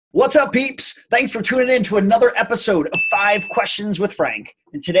What's up, peeps? Thanks for tuning in to another episode of 5 Questions with Frank.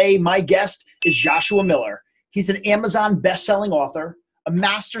 And today, my guest is Joshua Miller. He's an Amazon best-selling author, a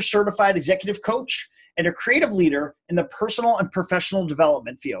master certified executive coach, and a creative leader in the personal and professional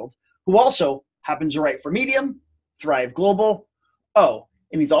development field, who also happens to write for Medium, Thrive Global. Oh,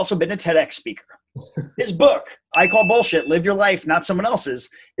 and he's also been a TEDx speaker. His book, I Call Bullshit, Live Your Life, Not Someone Else's,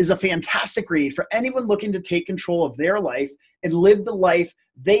 is a fantastic read for anyone looking to take control of their life and live the life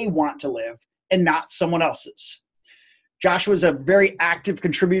they want to live and not someone else's. Joshua is a very active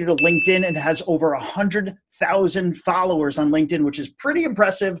contributor to LinkedIn and has over 100,000 followers on LinkedIn, which is pretty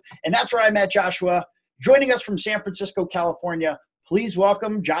impressive. And that's where I met Joshua. Joining us from San Francisco, California, please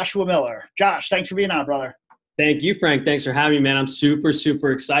welcome Joshua Miller. Josh, thanks for being on, brother. Thank you, Frank. Thanks for having me, man. I'm super,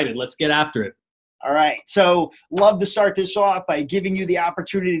 super excited. Let's get after it. All right. So love to start this off by giving you the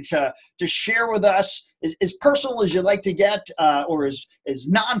opportunity to share with us as personal as you'd like to get or as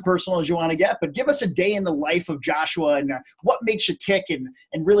non-personal as you want to get. But give us a day in the life of Joshua and what makes you tick and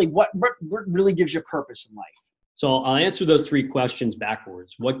really what really gives you purpose in life. So I'll answer those 3 questions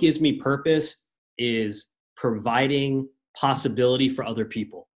backwards. What gives me purpose is providing possibility for other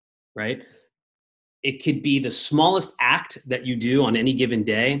people, right? It could be the smallest act that you do on any given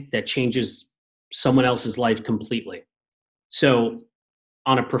day that changes someone else's life completely. So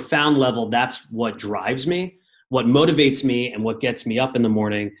on a profound level, that's what drives me. What motivates me and what gets me up in the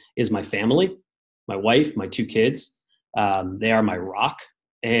morning is my family, my wife, my 2 kids. They are my rock.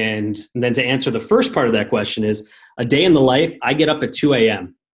 And then to answer the first part of that question is a day in the life, I get up at 2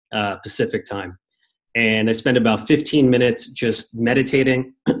 a.m. Pacific time. And I spend about 15 minutes just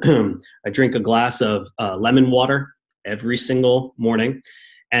meditating. I drink a glass of lemon water every single morning.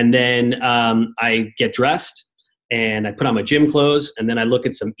 And then I get dressed and I put on my gym clothes, and then I look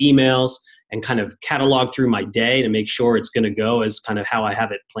at some emails and kind of catalog through my day to make sure it's going to go as kind of how I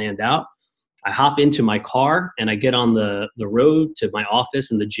have it planned out. I hop into my car and I get on the road to my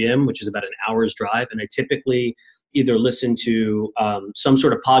office and the gym, which is about an hour's drive. And I typically either listen to some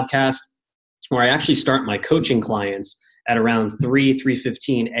sort of podcast, or I actually start my coaching clients at around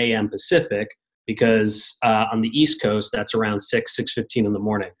 3:15 a.m. Pacific, because on the East Coast, that's around 6:15 in the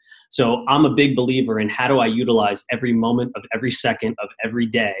morning. So I'm a big believer in how do I utilize every moment of every second of every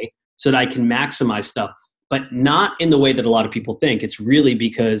day so that I can maximize stuff, but not in the way that a lot of people think. It's really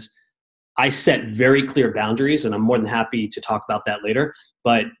because I set very clear boundaries, and I'm more than happy to talk about that later.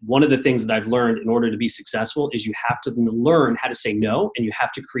 But one of the things that I've learned in order to be successful is you have to learn how to say no, and you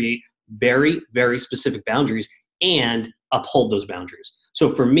have to create very, very specific boundaries and uphold those boundaries. So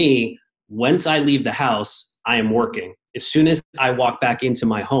for me, once I leave the house, I am working. As soon as I walk back into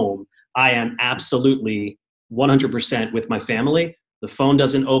my home, I am absolutely 100% with my family. The phone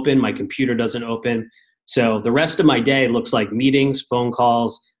doesn't open, my computer doesn't open. So the rest of my day looks like meetings, phone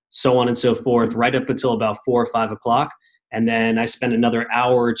calls, so on and so forth, right up until about 4 or 5 o'clock. And then I spend another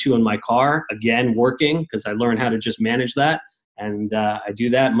hour or 2 in my car, again, working, because I learned how to just manage that. And I do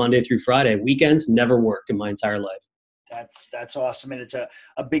that Monday through Friday. Weekends never work in my entire life. That's awesome. And it's a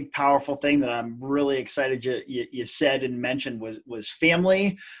big, powerful thing that I'm really excited you said and mentioned was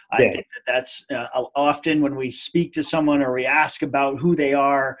family. I think that's often when we speak to someone or we ask about who they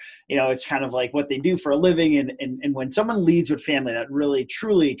are, it's kind of like what they do for a living. And when someone leads with family, that really,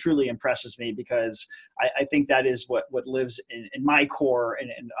 truly, truly impresses me, because I think that is what lives in my core.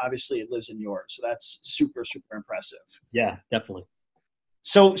 And obviously it lives in yours. So that's super, super impressive. Yeah, definitely.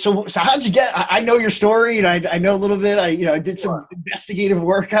 So how'd you get? I know your story, and I know a little bit. I did some investigative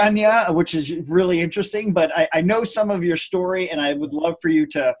work on you, which is really interesting. But I know some of your story, and I would love for you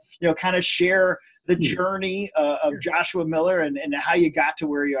to kind of share the journey of Joshua Miller and how you got to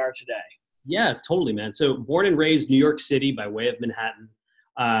where you are today. Yeah, totally, man. So born and raised New York City by way of Manhattan.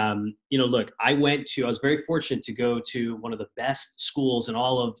 Look, I was very fortunate to go to one of the best schools in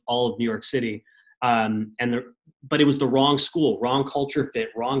all of New York City. But it was the wrong school, wrong culture fit,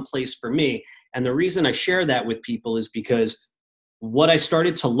 wrong place for me. And the reason I share that with people is because what I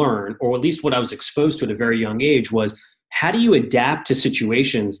started to learn, or at least what I was exposed to at a very young age, was how do you adapt to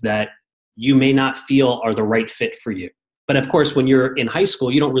situations that you may not feel are the right fit for you? But of course, when you're in high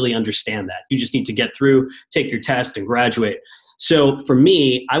school, you don't really understand that. You just need to get through, take your test, and graduate. So for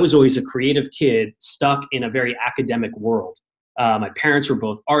me, I was always a creative kid stuck in a very academic world. My parents were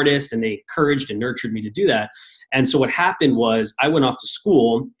both artists, and they encouraged and nurtured me to do that. And so what happened was I went off to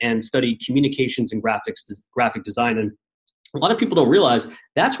school and studied communications and graphic design. And a lot of people don't realize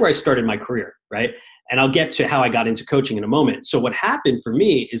that's where I started my career, right? And I'll get to how I got into coaching in a moment. So what happened for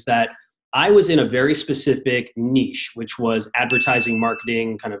me is that I was in a very specific niche, which was advertising,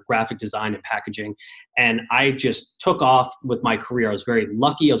 marketing, kind of graphic design and packaging. And I just took off with my career. I was very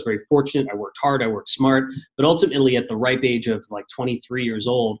lucky. I was very fortunate. I worked hard. I worked smart. But ultimately, at the ripe age of like 23 years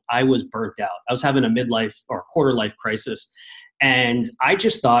old, I was burnt out. I was having a midlife or quarter life crisis. And I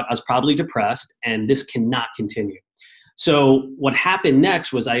just thought I was probably depressed and this cannot continue. So what happened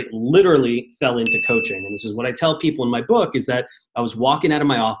next was I literally fell into coaching. And this is what I tell people in my book, is that I was walking out of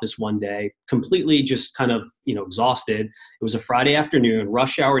my office one day, completely just kind of, exhausted. It was a Friday afternoon,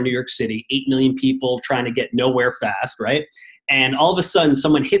 rush hour in New York City, 8 million people trying to get nowhere fast, right? And all of a sudden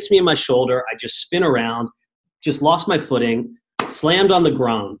someone hits me in my shoulder. I just spin around, just lost my footing, slammed on the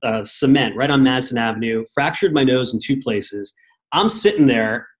ground, cement right on Madison Avenue, fractured my nose in 2 places. I'm sitting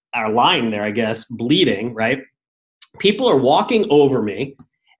there, or lying there, I guess, bleeding, right? People are walking over me,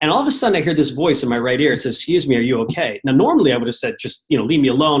 and all of a sudden I hear this voice in my right ear. It says, "Excuse me, are you okay?" Now, normally I would have said, just, leave me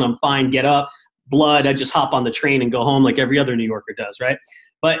alone. I'm fine. Get up. Blood. I just hop on the train and go home like every other New Yorker does, right?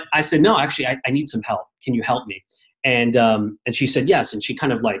 But I said, no, actually, I need some help. Can you help me? And she said, yes. And she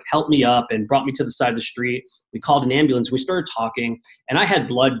kind of like helped me up and brought me to the side of the street. We called an ambulance. We started talking, and I had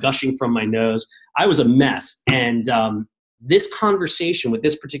blood gushing from my nose. I was a mess. And this conversation with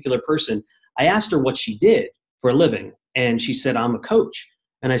this particular person, I asked her what she did for a living. And she said, "I'm a coach."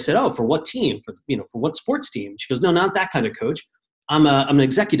 And I said, "Oh, for what team? For what sports team?" She goes, "No, not that kind of coach. I'm an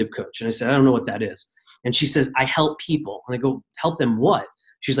executive coach." And I said, "I don't know what that is." And she says, "I help people." And I go, "Help them what?"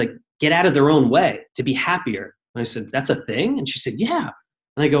 She's like, "Get out of their own way to be happier." And I said, "That's a thing?" And she said, "Yeah."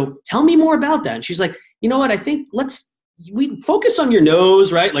 And I go, "Tell me more about that." And she's like, "You know what? I think we focus on your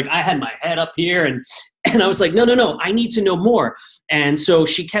nose," right? Like I had my head up here and I was like, no, I need to know more. And so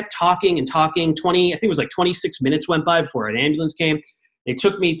she kept talking and talking. I think it was like 26 minutes went by before an ambulance came. They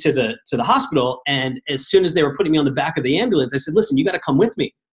took me to the hospital. And as soon as they were putting me on the back of the ambulance, I said, "Listen, you got to come with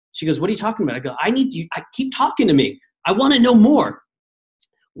me." She goes, "What are you talking about?" I go, keep talking to me. I want to know more.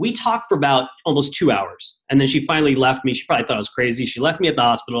 We talked for about almost 2 hours. And then she finally left me. She probably thought I was crazy. She left me at the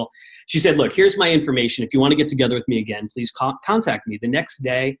hospital. She said, "Look, here's my information. If you want to get together with me again, please contact me." The next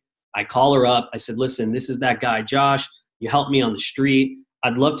day, I call her up. I said, "Listen, this is that guy, Josh. You helped me on the street.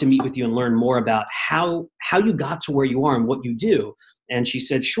 I'd love to meet with you and learn more about how you got to where you are and what you do." And she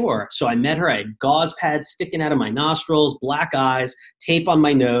said, "Sure." So I met her. I had gauze pads sticking out of my nostrils, black eyes, tape on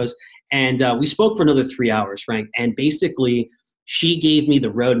my nose. And we spoke for another 3 hours, Frank. And basically, she gave me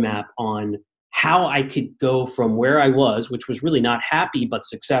the roadmap on how I could go from where I was, which was really not happy but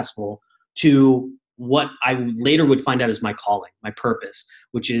successful, to what I later would find out is my calling, my purpose,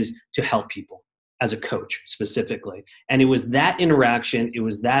 which is to help people as a coach specifically. And it was that interaction, it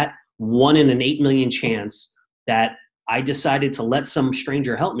was that 1 in an 8 million chance that I decided to let some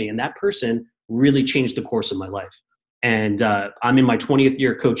stranger help me. And that person really changed the course of my life. And I'm in my 20th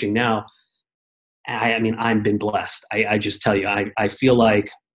year of coaching now. I've been blessed. I just tell you, I feel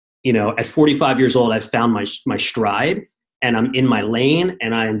like, at 45 years old, I've found my stride. And I'm in my lane,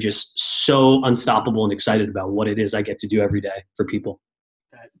 and I'm just so unstoppable and excited about what it is I get to do every day for people.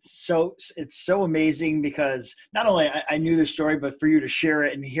 So it's so amazing because not only I knew the story, but for you to share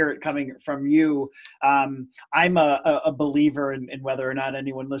it and hear it coming from you, I'm a believer in whether or not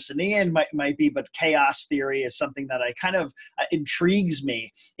anyone listening in might be, but chaos theory is something that I kind of intrigues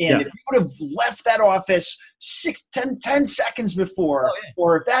me. And if you would have left that office 10 seconds before,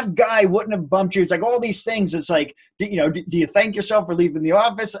 or if that guy wouldn't have bumped you, it's like all these things. It's like, do you thank yourself for leaving the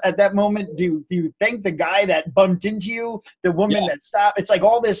office at that moment? Do you thank the guy that bumped into you, the woman that stopped? It's like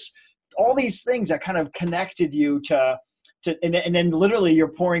all these things that kind of connected you to and then literally you're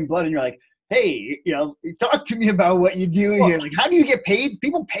pouring blood and you're like, "Hey, talk to me about what you do here. Like, how do you get paid?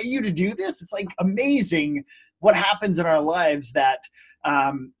 People pay you to do this?" It's like amazing what happens in our lives that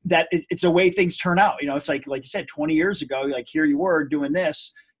it's a way things turn out. It's like you said, 20 years ago, like here you were doing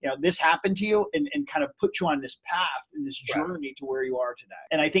this, this happened to you and kind of put you on this path and this journey to where you are today.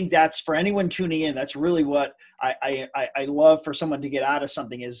 And I think that's for anyone tuning in, that's really what I love for someone to get out of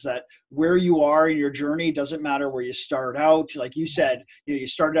something, is that where you are in your journey doesn't matter where you start out. Like you said, you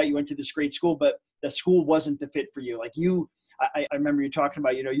started out, you went to this great school, but the school wasn't the fit for you. Like I remember you talking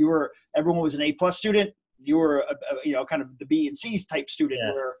about, everyone was an A+ student. You were kind of the B and C type student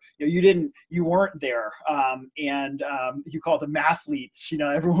where you weren't there, and you call them mathletes.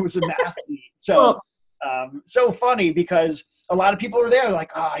 Everyone was a mathlete. So so funny because a lot of people are there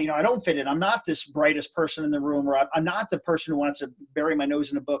like, I don't fit in. I'm not this brightest person in the room, or I'm not the person who wants to bury my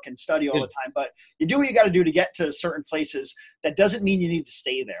nose in a book and study all the time. But you do what you got to do to get to certain places. That doesn't mean you need to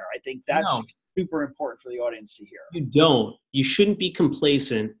stay there. I think that's super important for the audience to hear. You shouldn't be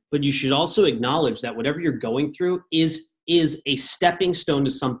complacent, but you should also acknowledge that whatever you're going through is is a stepping stone to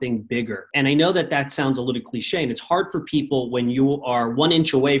something bigger. And I know that that sounds a little cliche, and it's hard for people when you are 1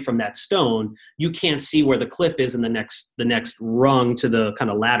 inch away from that stone, you can't see where the cliff is in the next rung to the kind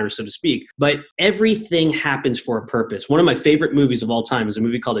of ladder, so to speak. But everything happens for a purpose. One of my favorite movies of all time is a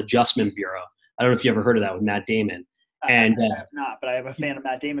movie called Adjustment Bureau. I don't know if you ever heard of that with Matt Damon. And I have not, but I am a fan of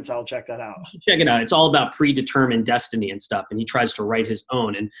Matt Damon, so I'll check that out. Check it out. It's all about predetermined destiny and stuff, and he tries to write his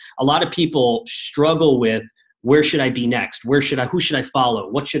own. And a lot of people struggle with, where should I be next? Who should I follow?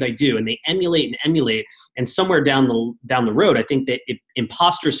 What should I do? And they emulate, and somewhere down the road, I think that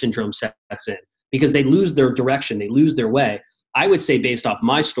imposter syndrome sets in, because they lose their direction, they lose their way. I would say, based off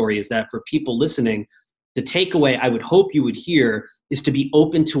my story, is that for people listening, the takeaway I would hope you would hear is to be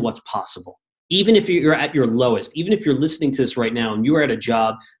open to what's possible. Even if you're at your lowest, even if you're listening to this right now and you are at a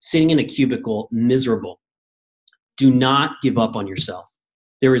job, sitting in a cubicle, miserable, do not give up on yourself.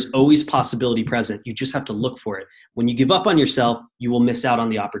 There is always possibility present. You just have to look for it. When you give up on yourself, you will miss out on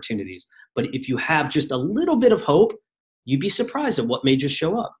the opportunities. But if you have just a little bit of hope, you'd be surprised at what may just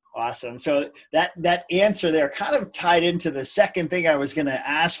show up. Awesome. So that answer there kind of tied into the second thing I was going to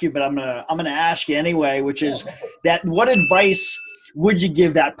ask you, but I'm going to ask you anyway, which is that what advice would you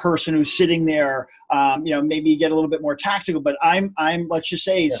give that person who's sitting there? Maybe you get a little bit more tactical, but let's just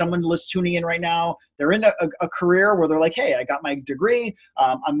say someone tuning in right now, they're in a career where they're like, hey, I got my degree,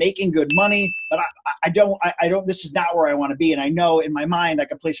 I'm making good money, but I don't, this is not where I want to be. And I know in my mind, I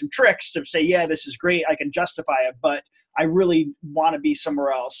can play some tricks to say, yeah, this is great, I can justify it, but I really want to be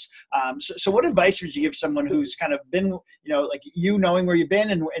somewhere else. So what advice would you give someone who's kind of been, like you knowing where you've been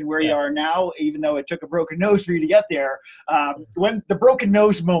and where you are now, even though it took a broken nose for you to get there? When the broken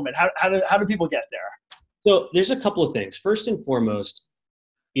nose moment, how do people get there? So there's a couple of things. First and foremost,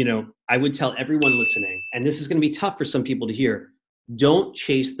 I would tell everyone listening, and this is going to be tough for some people to hear, don't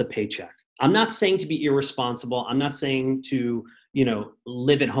chase the paycheck. I'm not saying to be irresponsible. I'm not saying to,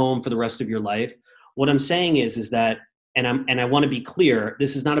 live at home for the rest of your life. What I'm saying is that, and I want to be clear,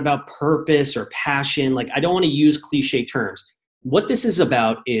 this is not about purpose or passion. Like, I don't want to use cliche terms. What this is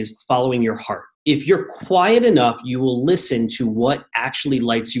about is following your heart. If you're quiet enough, you will listen to what actually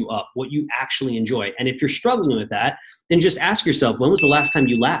lights you up, what you actually enjoy. And if you're struggling with that, then just ask yourself, when was the last time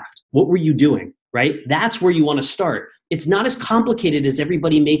you laughed? What were you doing, right? That's where you want to start. It's not as complicated as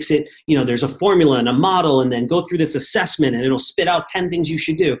everybody makes it. There's a formula and a model, and then go through this assessment and it'll spit out 10 things you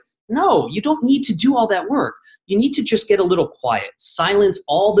should do. No, you don't need to do all that work. You need to just get a little quiet, silence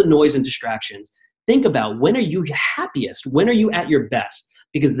all the noise and distractions. Think about, when are you happiest? When are you at your best?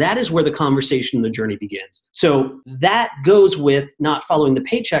 Because that is where the conversation and the journey begins. So that goes with not following the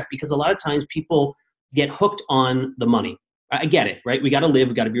paycheck, because a lot of times people get hooked on the money. I get it, right? We got to live,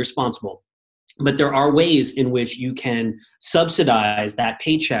 we got to be responsible. But there are ways in which you can subsidize that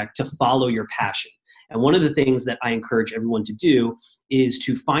paycheck to follow your passion. And one of the things that I encourage everyone to do is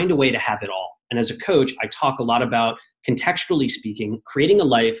to find a way to have it all. And as a coach, I talk a lot about, contextually speaking, creating a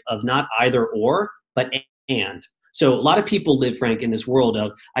life of not either or, but and. So a lot of people live, Frank, in this world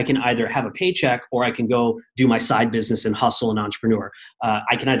of, I can either have a paycheck or I can go do my side business and hustle and entrepreneur.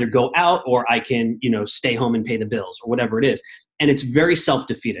 I can either go out or I can, stay home and pay the bills or whatever it is. And it's very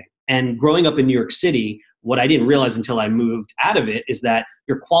self-defeating. And growing up in New York City, what I didn't realize until I moved out of it is that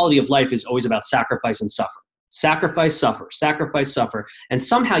your quality of life is always about sacrifice and suffer. Sacrifice, suffer, sacrifice, suffer. And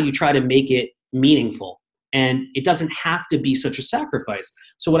somehow you try to make it meaningful. And it doesn't have to be such a sacrifice.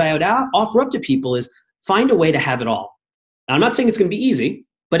 So what I would offer up to people is, find a way to have it all. Now, I'm not saying it's going to be easy,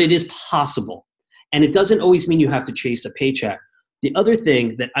 but it is possible. And it doesn't always mean you have to chase a paycheck. The other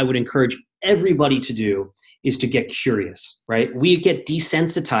thing that I would encourage everybody to do is to get curious, right? We get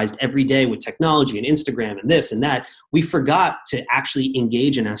desensitized every day with technology and Instagram and this and that. We forgot to actually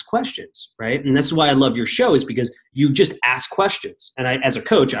engage and ask questions, right? And that's why I love your show, is because you just ask questions. And as a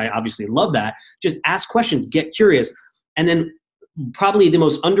coach, I obviously love that. Just ask questions, get curious. And then probably the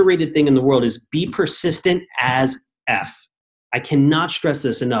most underrated thing in the world is be persistent as F. I cannot stress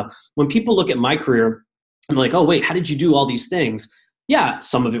this enough. When people look at my career, I'm like, oh, wait, how did you do all these things? Yeah,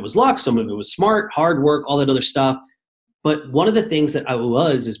 some of it was luck, some of it was smart, hard work, all that other stuff. But one of the things that I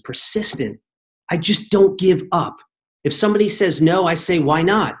was is persistent. I just don't give up. If somebody says no, I say, why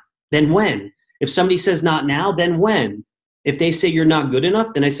not? Then when? If somebody says not now, then when? If they say you're not good enough,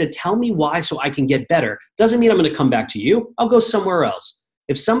 then I said, tell me why so I can get better. Doesn't mean I'm going to come back to you. I'll go somewhere else.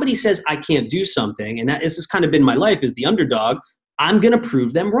 If somebody says I can't do something, and this has kind of been my life as the underdog, I'm going to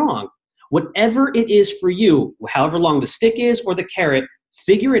prove them wrong. Whatever it is for you, however long the stick is or the carrot,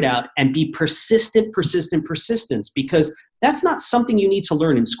 figure it out and be persistent, persistence, because that's not something you need to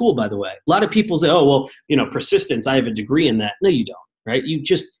learn in school, by the way. A lot of people say, oh, well, persistence, I have a degree in that. No, you don't, right? You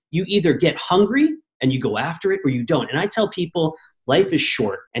either get hungry and you go after it or you don't. And I tell people life is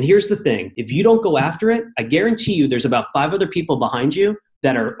short. And here's the thing. If you don't go after it, I guarantee you there's about 5 other people behind you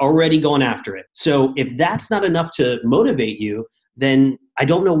that are already going after it. So if that's not enough to motivate you, then I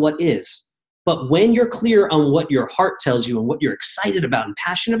don't know what is. But when you're clear on what your heart tells you and what you're excited about and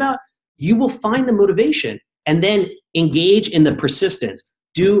passionate about, you will find the motivation and then engage in the persistence.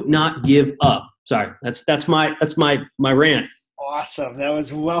 Do not give up. Sorry, that's my rant. Awesome. That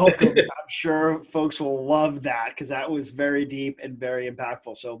was welcome. I'm sure folks will love that because that was very deep and very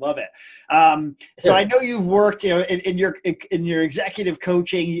impactful. So love it. So I know you've worked, in your executive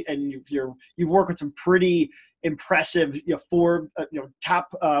coaching, and you've worked with some pretty impressive, top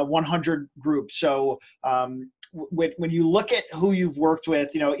 100 groups. So when you look at who you've worked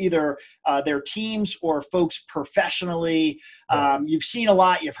with, either their teams or folks professionally, you've seen a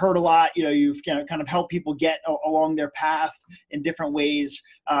lot, you've heard a lot, you've kind of helped people get along their path in different ways.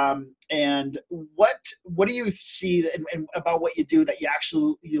 And what do you see about what you do that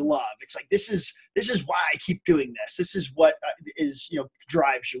you love? It's like, this is why I keep doing this. This is what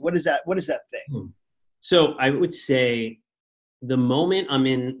drives you. What is that thing? So I would say, the moment I'm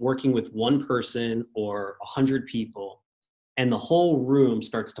in working with one person or 100 people and the whole room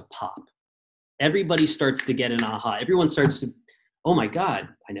starts to pop, everybody starts to get an aha. Everyone starts to, oh my God,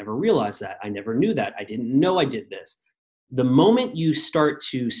 I never realized that. I never knew that. I didn't know I did this. The moment you start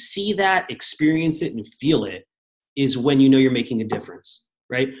to see that, experience it, and feel it is when you know you're making a difference,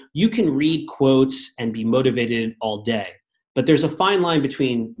 right? You can read quotes and be motivated all day, but there's a fine line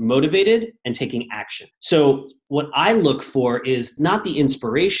between motivated and taking action. So what I look for is not the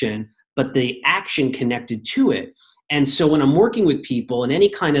inspiration, but the action connected to it. And so when I'm working with people in any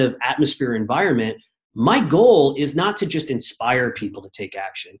kind of atmosphere or environment, my goal is not to just inspire people to take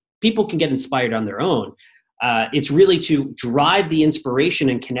action. People can get inspired on their own. It's really to drive the inspiration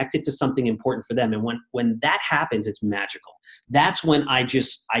and connect it to something important for them. And when that happens, it's magical. That's when I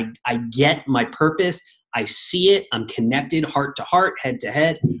get my purpose. I see it. I'm connected heart to heart, head to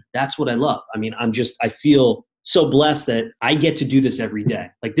head. That's what I love. I mean, I feel so blessed that I get to do this every day.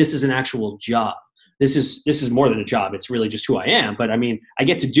 Like, this is an actual job. This is more than a job. It's really just who I am. But I mean, I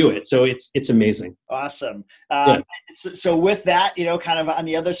get to do it. So it's amazing. Awesome. So with that, kind of on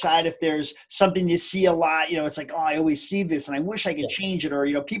the other side, if there's something you see a lot, it's like, oh, I always see this and I wish I could change it. Or,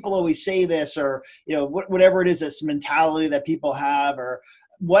 people always say this, or, whatever it is, this mentality that people have, or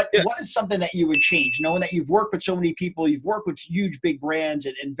what is something that you would change, knowing that you've worked with so many people, you've worked with huge, big brands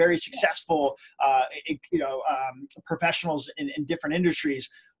and very successful, professionals in different industries.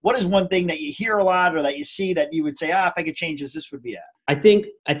 What is one thing that you hear a lot or that you see that you would say, if I could change this would be it? I think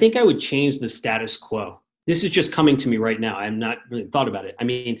I would change the status quo. This is just coming to me right now. I have not really thought about it. I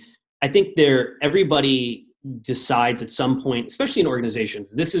mean, I think everybody decides at some point, especially in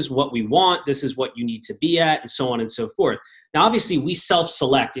organizations, this is what we want, this is what you need to be at, and so on and so forth. Now, obviously, we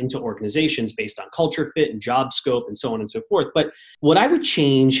self-select into organizations based on culture fit and job scope and so on and so forth. But what I would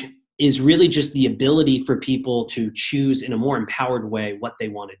change is really just the ability for people to choose in a more empowered way what they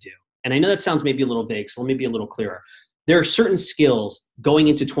want to do. And I know that sounds maybe a little vague, so let me be a little clearer. There are certain skills going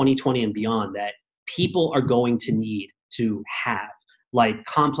into 2020 and beyond that people are going to need to have, like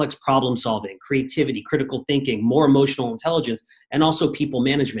complex problem solving, creativity, critical thinking, more emotional intelligence, and also people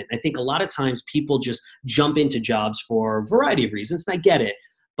management. I think a lot of times people just jump into jobs for a variety of reasons, and I get it.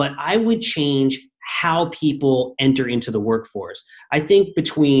 But I would change how people enter into the workforce. I think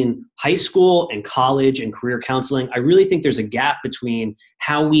between high school and college and career counseling, I really think there's a gap between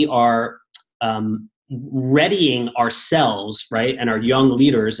how we are readying ourselves, right, and our young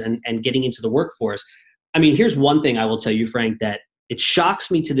leaders and getting into the workforce. I mean, here's one thing I will tell you, Frank, that it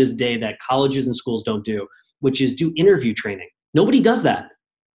shocks me to this day that colleges and schools don't do, which is do interview training. Nobody does that.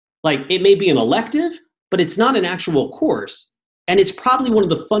 Like, it may be an elective, but it's not an actual course. And it's probably one of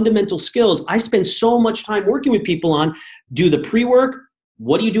the fundamental skills I spend so much time working with people on. Do the pre-work,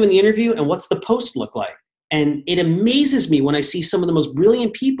 what do you do in the interview, and what's the post look like? And it amazes me when I see some of the most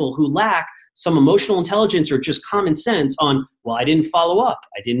brilliant people who lack some emotional intelligence or just common sense on, well, I didn't follow up.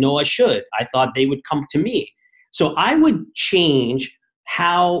 I didn't know I should. I thought they would come to me. So I would change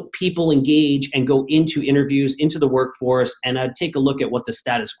how people engage and go into interviews, into the workforce, and I'd take a look at what the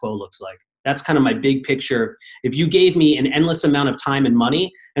status quo looks like. That's kind of my big picture. If you gave me an endless amount of time and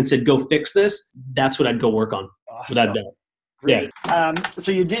money and said, go fix this, that's what I'd go work on. Awesome. Without doubt. Great. Yeah.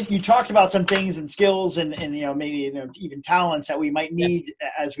 So you talked about some things and skills and maybe even talents that we might need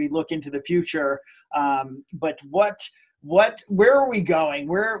as we look into the future. But where are we going?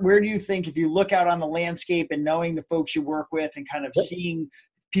 Where do you think, if you look out on the landscape and knowing the folks you work with and kind of seeing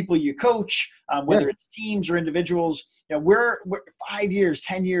people you coach, whether it's teams or individuals. You know, we're 5 years,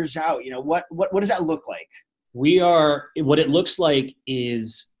 10 years out. You know, what does that look like? What it looks like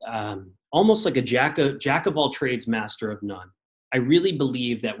is almost like a jack of all trades, master of none. I really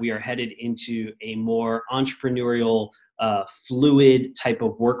believe that we are headed into a more entrepreneurial, fluid type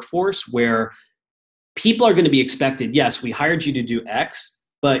of workforce where people are going to be expected. Yes, we hired you to do X,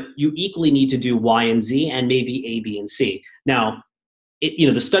 but you equally need to do Y and Z and maybe A, B, and C. Now,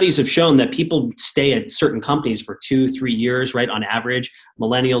 the studies have shown that people stay at certain companies for 2-3 years, right, on average,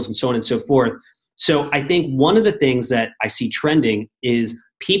 millennials and so on and so forth. So I think one of the things that I see trending is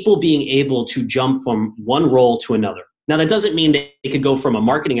people being able to jump from one role to another. Now, that doesn't mean they could go from a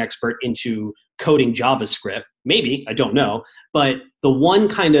marketing expert into coding JavaScript. Maybe, I don't know. But the one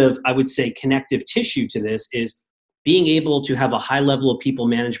kind of, I would say, connective tissue to this is being able to have a high level of people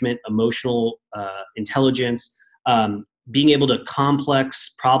management, emotional intelligence, being able to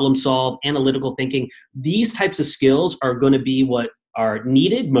complex problem solve, analytical thinking. These types of skills are going to be what are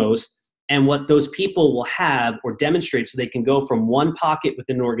needed most and what those people will have or demonstrate so they can go from one pocket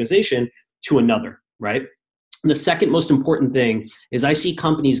within an organization to another, right? And the second most important thing is I see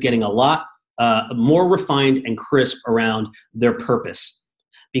companies getting a lot more refined and crisp around their purpose.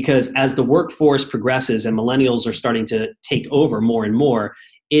 Because as the workforce progresses and millennials are starting to take over more and more,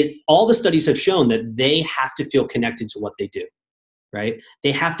 all the studies have shown that they have to feel connected to what they do, right?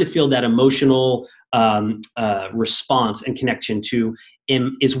 They have to feel that emotional response and connection to,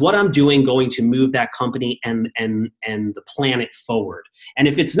 is what I'm doing going to move that company and the planet forward? And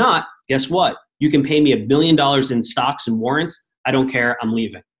if it's not, guess what? You can pay me $1 billion in stocks and warrants. I don't care. I'm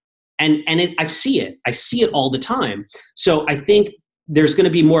leaving. And I see it all the time. So I think there's going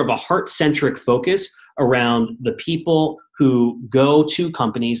to be more of a heart-centric focus around the people who go to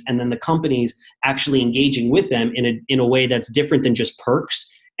companies and then the companies actually engaging with them in a way that's different than just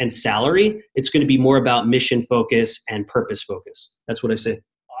perks and salary. It's going to be more about mission focus and purpose focus. That's what I say.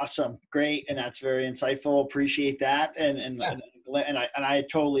 Awesome. Great. And that's very insightful. Appreciate that. And I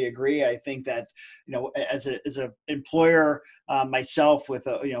totally agree. I think that, as a employer myself with,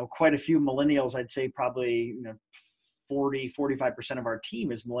 quite a few millennials, I'd say probably, 40-45% of our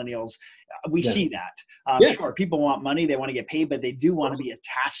team is millennials. We see that. Sure, people want money, they want to get paid, but they do want to be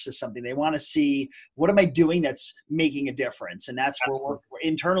attached to something. They want to see, what am I doing that's making a difference? And that's where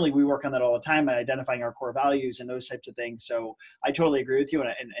internally we work on that all the time, and identifying our core values and those types of things. So I totally agree with you,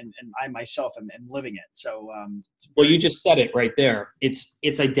 and I myself am living it. So well, you just said it right there.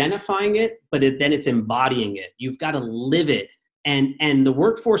 It's identifying it, but then it's embodying it. You've got to live it. And the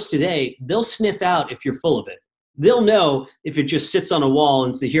workforce today, they'll sniff out if you're full of it. They'll know if it just sits on a wall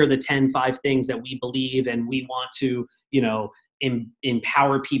and to hear the 5 things that we believe and we want to,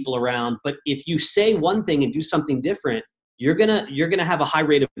 empower people around. But if you say one thing and do something different, you're gonna have a high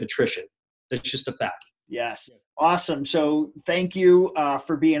rate of attrition. That's just a fact. Yes. Awesome. So thank you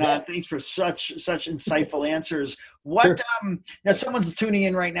for being on. Thanks for such insightful answers. What, someone's tuning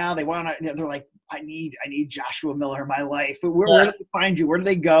in right now. They're like, I need Joshua Miller in my life. Where do they find you? Where do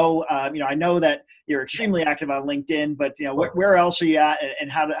they go? I know that you're extremely active on LinkedIn, but where else are you at?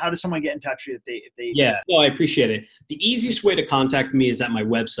 And how does someone get in touch with you if they? Yeah, no, I appreciate it. The easiest way to contact me is at my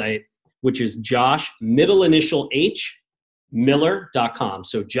website, which is Josh, middle initial H, Miller.com.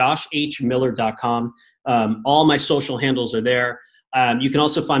 So joshhmiller.com. All my social handles are there. You can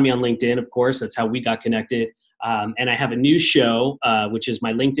also find me on LinkedIn, of course. That's how we got connected. And I have a new show, which is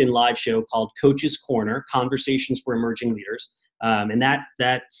my LinkedIn live show called Coach's Corner, Conversations for Emerging Leaders. And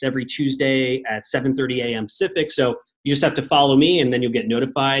that's every Tuesday at 7:30 a.m. Pacific. So you just have to follow me and then you'll get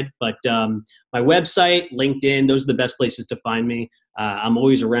notified. But my website, LinkedIn, those are the best places to find me. I'm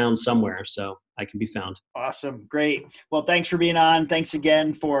always around somewhere, so I can be found. Awesome. Great. Well, thanks for being on. Thanks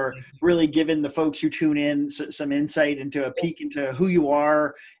again for really giving the folks who tune in some insight into a peek into who you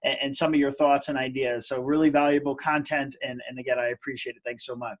are and some of your thoughts and ideas. So really valuable content. And again, I appreciate it. Thanks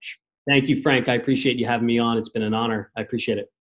so much. Thank you, Frank. I appreciate you having me on. It's been an honor. I appreciate it.